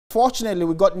Fortunately,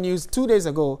 we got news 2 days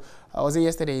ago, was it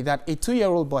yesterday, that a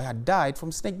 2-year-old boy had died from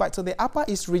snakebite. So the Upper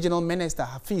East Regional Minister,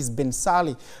 Hafiz bin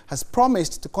Salih, has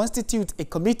promised to constitute a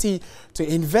committee to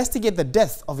investigate the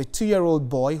death of a 2-year-old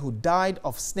boy who died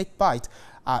of snakebite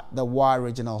at the Wa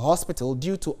Regional Hospital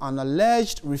due to an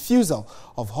alleged refusal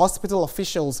of hospital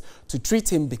officials to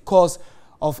treat him because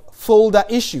of folder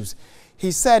issues.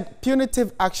 He said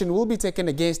punitive action will be taken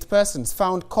against persons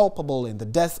found culpable in the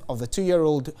death of the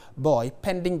 2-year-old boy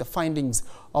pending the findings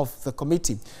of the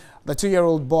committee. The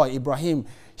 2-year-old boy, Ibrahim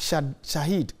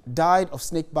Shahid, died of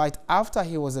snakebite after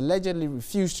he was allegedly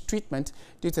refused treatment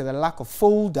due to the lack of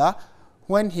folder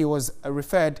when he was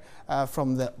referred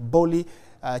from the Boli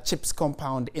Chips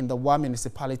compound in the Wa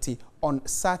municipality on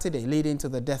Saturday, leading to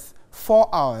the death 4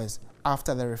 hours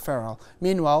after the referral.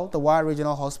 Meanwhile, the Wa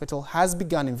Regional Hospital has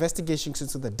begun investigations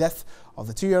into the death of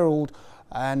the 2-year-old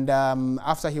and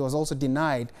after he was also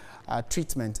denied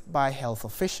treatment by health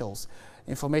officials.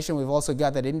 Information we've also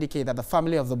gathered indicate that the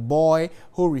family of the boy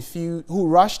who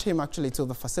rushed him actually to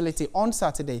the facility on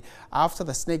Saturday after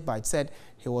the snakebite said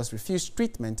he was refused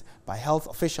treatment by health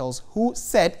officials who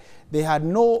said they had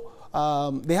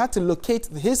they had to locate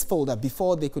his folder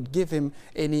before they could give him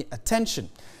any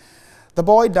attention. The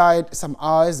boy died some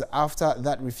hours after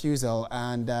that refusal,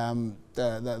 and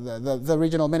the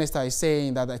regional minister is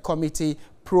saying that the committee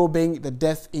probing the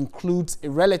death includes a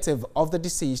relative of the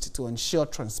deceased to ensure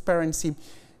transparency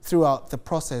throughout the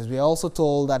process. We are also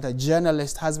told that a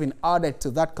journalist has been added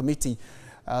to that committee,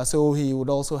 so he would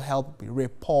also help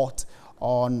report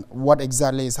on what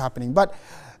exactly is happening. But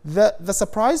the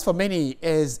surprise for many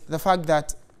is the fact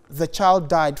that the child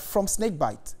died from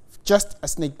snakebite, just a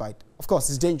snakebite. Of course,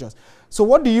 it's dangerous. So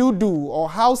what do you do, or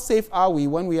how safe are we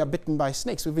when we are bitten by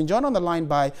snakes? We've been joined on the line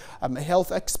by a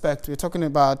health expert. We're talking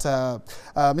about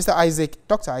Dr. Isaac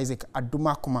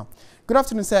Adumakuma. Good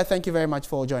afternoon, sir. Thank you very much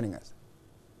for joining us.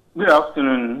 Good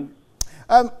afternoon.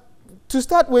 To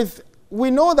start with, we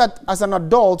know that as an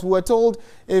adult, we're told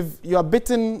if you are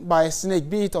bitten by a snake,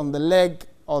 be it on the leg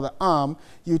or the arm,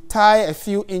 you tie a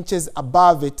few inches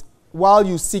above it while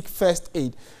you seek first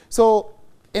aid. So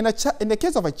in the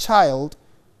case of a child,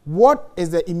 what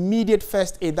is the immediate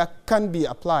first aid that can be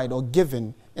applied or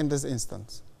given in this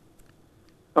instance?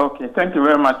 Okay, thank you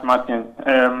very much, Martin.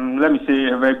 Let me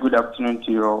say a very good afternoon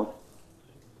to you all.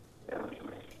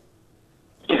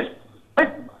 Yes.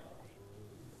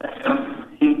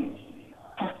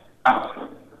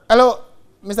 Hello,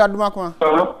 Mr. Adumakuma.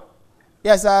 Hello?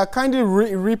 Yes, kindly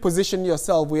reposition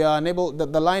yourself. We are unable,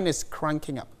 the line is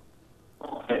cranking up.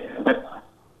 Okay.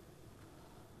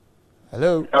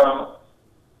 Hello?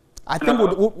 I think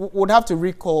would have to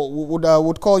recall,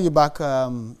 would call you back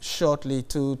shortly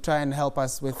to try and help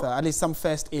us with at least some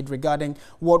first aid regarding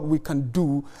what we can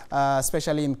do,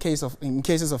 especially in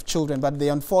cases of children. But the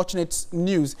unfortunate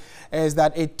news is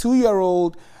that a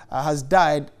 2-year-old has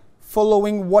died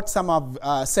following what some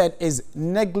have said is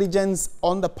negligence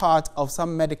on the part of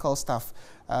some medical staff,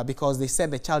 because they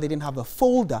said the child didn't have a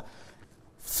folder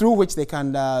through which they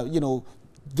can,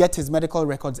 get his medical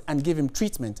records and give him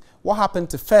treatment. What happened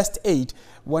to first aid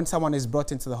when someone is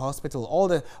brought into the hospital? All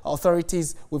the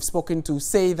authorities we've spoken to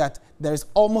say that there's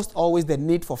almost always the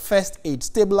need for first aid,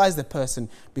 stabilize the person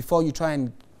before you try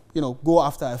and go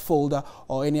after a folder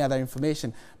or any other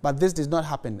information. But this did not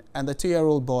happen, and the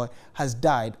 2-year-old boy has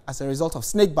died as a result of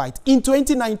snakebite in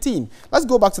 2019. Let's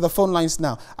go back to the phone lines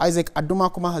now. Isaac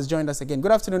Adumakuma has joined us again.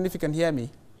 Good afternoon, if you can hear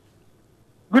me.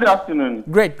 Good afternoon.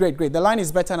 Great. The line is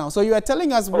better now. So you are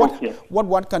telling us what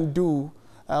one can do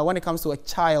when it comes to a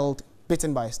child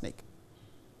bitten by a snake.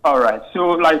 All right. So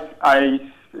like I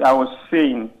was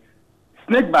saying,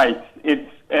 snake bite,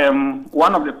 it's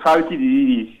one of the priority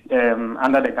diseases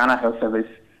under the Ghana Health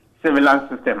Service surveillance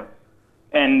system.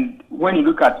 And when you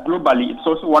look at globally, it's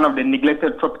also one of the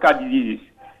neglected tropical diseases.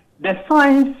 The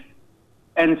signs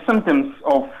and symptoms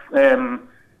of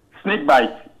snake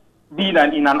bite, be it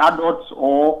in an adult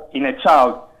or in a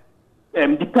child,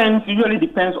 usually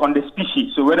depends on the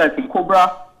species. So whether it's a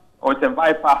cobra or it's a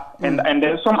viper, and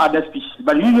then some other species.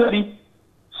 But usually,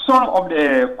 some of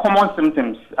the common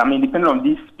symptoms, depending on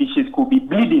these species, could be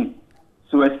bleeding.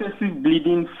 So excessive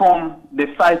bleeding from the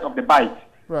site of the bite.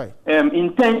 Right.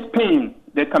 Intense pain.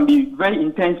 There can be very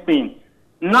intense pain.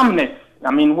 Numbness.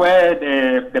 Where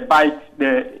the bite,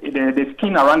 the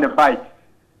skin around the bite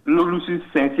loses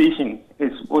sensation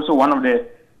is also one of the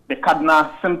cardinal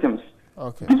symptoms.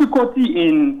 Okay. Difficulty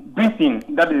in breathing,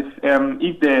 that is,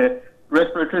 if the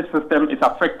respiratory system is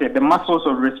affected, the muscles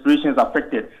of respiration is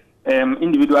affected,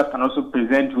 individuals can also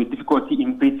present with difficulty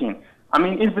in breathing.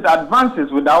 If it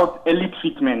advances without early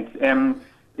treatment,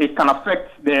 it can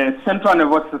affect the central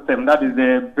nervous system, that is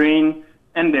the brain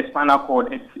and the spinal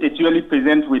cord. It usually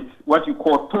presents with what you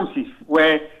call ptosis,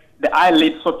 where the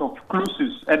eyelid sort of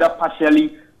closes, either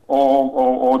partially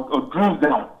or droops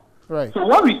down. Right. So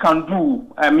what we can do,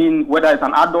 I mean, whether it's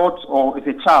an adult or it's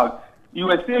a child, you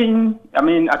were saying, I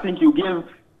mean, I think you give,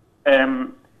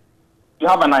 you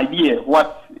have an idea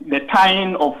what the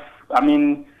tying of, I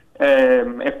mean,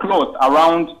 a cloth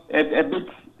around a bit,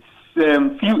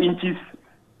 few inches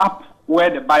up where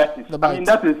the bite is. I mean,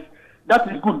 that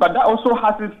is good, but that also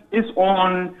has its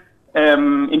own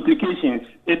implications.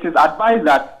 It is advised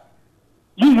that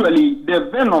usually the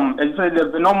venom, especially the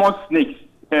venomous snakes,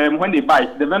 when they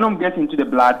bite, the venom gets into the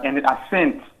blood and it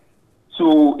ascends.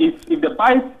 So if the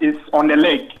bite is on the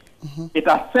leg, it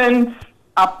ascends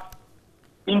up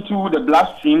into the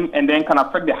bloodstream and then can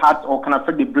affect the heart or can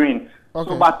affect the brain.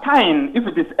 Okay. So by tying, if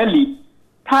it is early,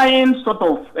 tying sort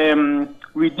of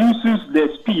reduces the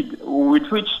speed with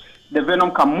which the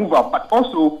venom can move up. But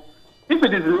also, if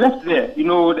it is left there, you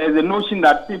know, there's a notion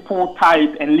that people tie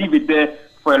it and leave it there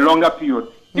for a longer period.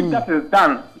 If that is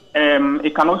done,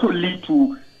 it can also lead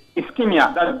to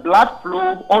ischemia, that blood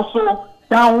flow also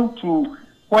down to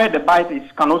where the bite is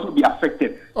can also be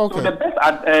affected. Okay. So the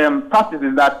best practice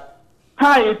is that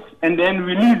tie it and then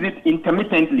release it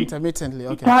intermittently. Intermittently,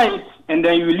 okay. You tie it and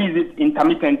then you release it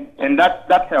intermittent, and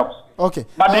that helps. Okay.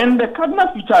 But then the cardinal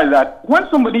feature is that when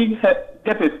somebody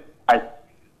gets a bite,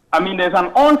 I mean, there's an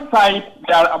on-site,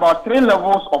 there are about 3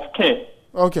 levels of care.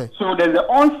 Okay. So there's the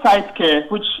on-site care,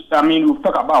 which, I mean, we'll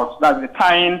talk about. That's the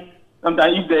tying.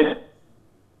 Sometimes if there's...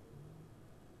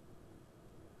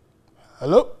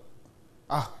 Hello?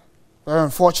 Very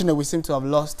unfortunate. We seem to have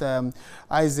lost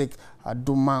Isaac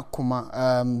Aduma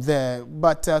Kuma there.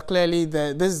 But clearly,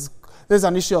 there's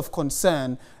an issue of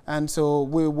concern. And so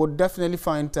we would definitely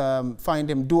find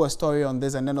him, do a story on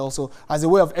this, and then also as a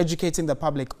way of educating the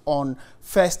public on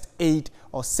first aid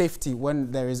or safety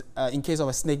when there is, in case of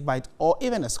a snake bite or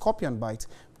even a scorpion bite,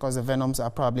 because the venoms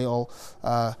are probably all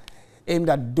aimed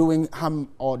at doing harm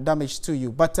or damage to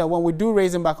you. But when we do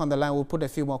raise him back on the line, we'll put a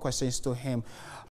few more questions to him.